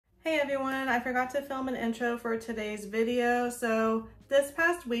Hey everyone, I forgot to film an intro for today's video. So this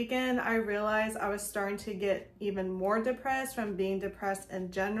past weekend, I realized I was starting to get even more depressed from being depressed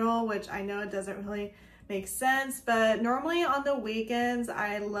in general, which I know it doesn't really make sense, but normally on the weekends,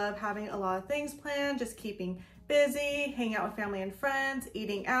 I love having a lot of things planned, just keeping busy, hanging out with family and friends,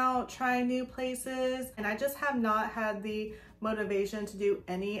 eating out, trying new places, and I just have not had the motivation to do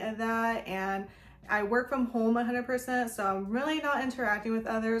any of that. And I work from home 100%, so I'm really not interacting with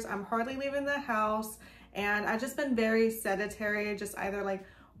others. I'm hardly leaving the house, and I've just been very sedentary, just either like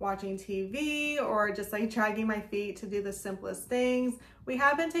watching TV or just like dragging my feet to do the simplest things. We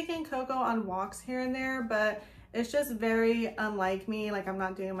have been taking Coco on walks here and there, but it's just very unlike me. Like, I'm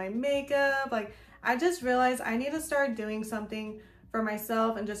not doing my makeup. Like, I just realized I need to start doing something for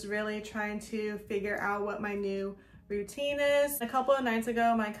myself and just really trying to figure out what my new routine is. A couple of nights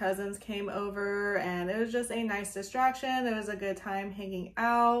ago, my cousins came over and it was just a nice distraction. It was a good time hanging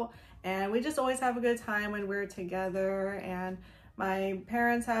out, and we just always have a good time when we're together. And my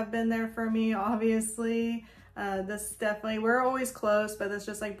parents have been there for me, obviously. We're always close, but this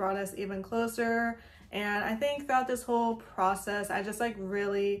just like brought us even closer. And I think throughout this whole process, I just like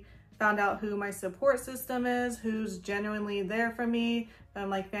really found out who my support system is, who's genuinely there for me,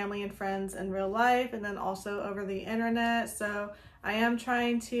 like family and friends in real life, and then also over the internet. So I am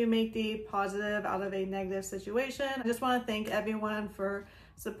trying to make the positive out of a negative situation. I just want to thank everyone for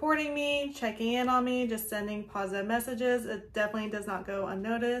supporting me, checking in on me, just sending positive messages. It definitely does not go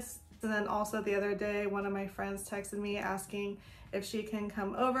unnoticed. And then also the other day, one of my friends texted me asking if she can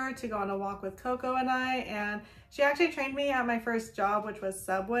come over to go on a walk with Coco and I. And she actually trained me at my first job, which was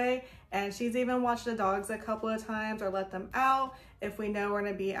Subway. And she's even watched the dogs a couple of times or let them out if we know we're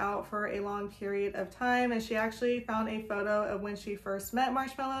gonna be out for a long period of time. And she actually found a photo of when she first met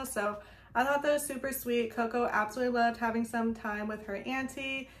Marshmallow. So I thought that was super sweet. Coco absolutely loved having some time with her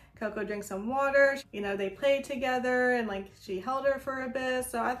auntie. Coco drank some water. You know, they played together and like she held her for a bit.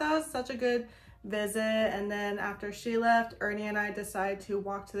 So I thought it was such a good visit. And then after she left, Ernie and I decided to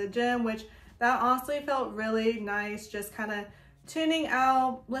walk to the gym, which that honestly felt really nice. Just kind of tuning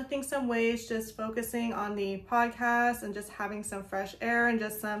out, lifting some weights, just focusing on the podcast and just having some fresh air and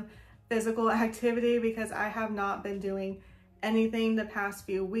just some physical activity, because I have not been doing anything the past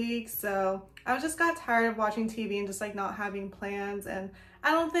few weeks. So I just got tired of watching TV and just like not having plans. And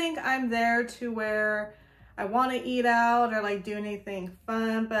I don't think I'm there to where I want to eat out or like do anything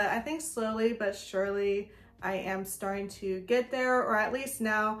fun, but I think slowly but surely I am starting to get there, or at least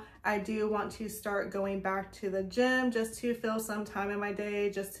now I do want to start going back to the gym just to fill some time in my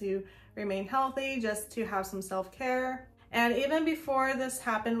day, just to remain healthy, just to have some self-care. And even before this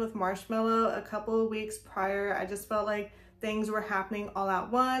happened with Marshmallow, a couple of weeks prior, I just felt like things were happening all at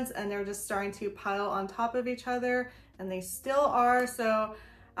once and they're just starting to pile on top of each other, and they still are. So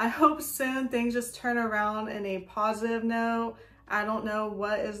I hope soon things just turn around in a positive note. I don't know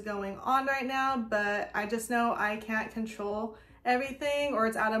what is going on right now, but I just know I can't control everything, or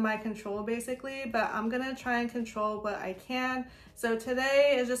it's out of my control basically, but I'm gonna try and control what I can. So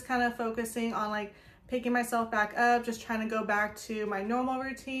today is just kind of focusing on like picking myself back up, just trying to go back to my normal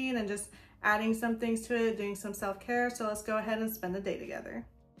routine and just adding some things to it, doing some self-care. So let's go ahead and spend the day together.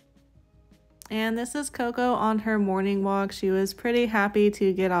 And this is Coco on her morning walk. She was pretty happy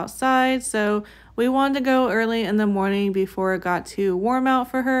to get outside, so we wanted to go early in the morning before it got too warm out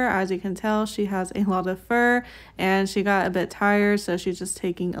for her. As you can tell, she has a lot of fur and she got a bit tired, so she's just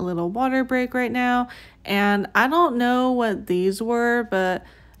taking a little water break right now. And I don't know what these were, but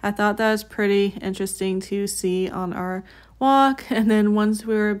I thought that was pretty interesting to see on our walk. And then once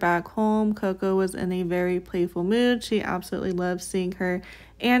we were back home, Coco was in a very playful mood. She absolutely loved seeing her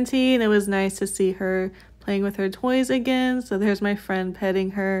auntie, and it was nice to see her playing with her toys again. So there's my friend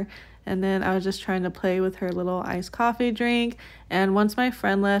petting her, and then I was just trying to play with her little iced coffee drink. And once my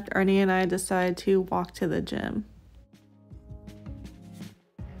friend left, Ernie and I decided to walk to the gym.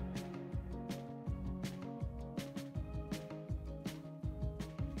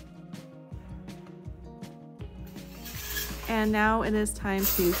 And now it is time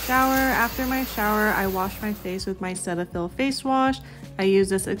to shower. After my shower, I wash my face with my Cetaphil face wash. I use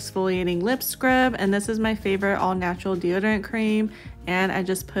this exfoliating lip scrub, and this is my favorite all-natural deodorant cream. And I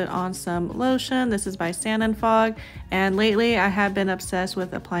just put on some lotion. This is by Sand & Fog. And lately I have been obsessed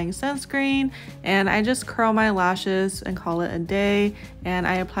with applying sunscreen, and I just curl my lashes and call it a day. And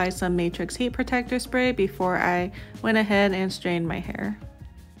I applied some Matrix heat protector spray before I went ahead and strained my hair.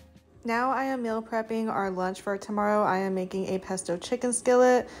 Now I am meal prepping our lunch for tomorrow. I am making a pesto chicken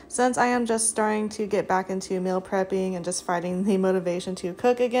skillet. Since I am just starting to get back into meal prepping and just finding the motivation to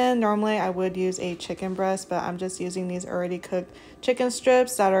cook again, normally I would use a chicken breast, but I'm just using these already cooked chicken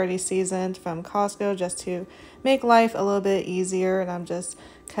strips that are already seasoned from Costco just to make life a little bit easier, and I'm just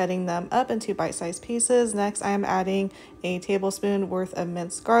cutting them up into bite-sized pieces. Next, I am adding a tablespoon worth of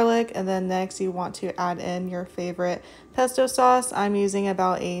minced garlic, and then next you want to add in your favorite pesto sauce. I'm using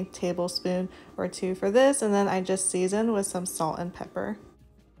about a tablespoon or two for this, and then I just season with some salt and pepper.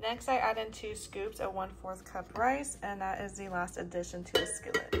 Next, I add in 2 scoops of 1/4 cup rice, and that is the last addition to the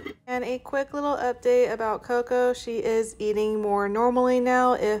skillet. And a quick little update about Coco. She is eating more normally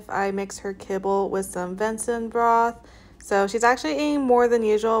now if I mix her kibble with some venison broth. So she's actually eating more than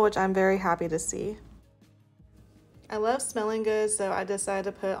usual, which I'm very happy to see. I love smelling good, so I decided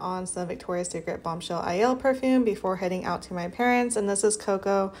to put on some Victoria's Secret Bombshell IL perfume before heading out to my parents. And this is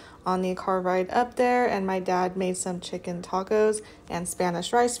Coco on the car ride up there, and my dad made some chicken tacos and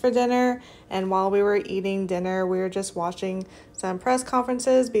Spanish rice for dinner. And while we were eating dinner, we were just watching some press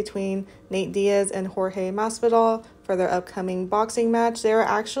conferences between Nate Diaz and Jorge Masvidal for their upcoming boxing match. They were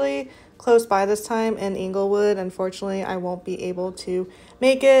actually close by this time in Inglewood. Unfortunately, I won't be able to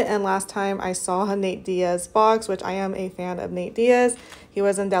make it. And last time I saw Nate Diaz box, which I am a fan of Nate Diaz, he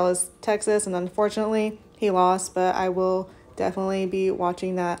was in Dallas, Texas, and unfortunately he lost, but I will definitely be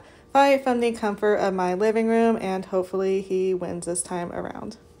watching that fight from the comfort of my living room, and hopefully he wins this time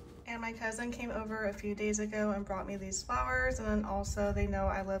around. And my cousin came over a few days ago and brought me these flowers, and then also they know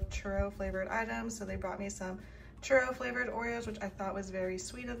I love churro flavored items, so they brought me some churro flavored Oreos, which I thought was very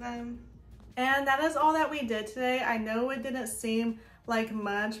sweet of them. And that is all that we did today. I know it didn't seem like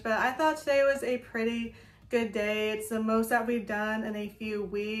much, but I thought today was a pretty good day. It's the most that we've done in a few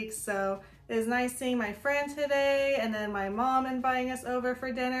weeks, so it was nice seeing my friend today, and then my mom inviting us over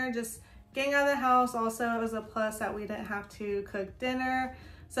for dinner. Just getting out of the house. Also, it was a plus that we didn't have to cook dinner,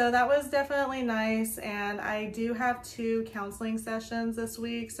 so that was definitely nice. And I do have 2 counseling sessions this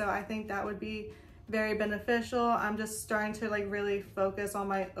week, so I think that would be very beneficial. I'm just starting to really focus on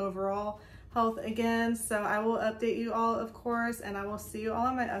my overall health again, so I will update you all, of course, and I will see you all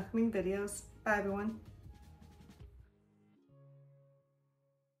in my upcoming videos. Bye everyone.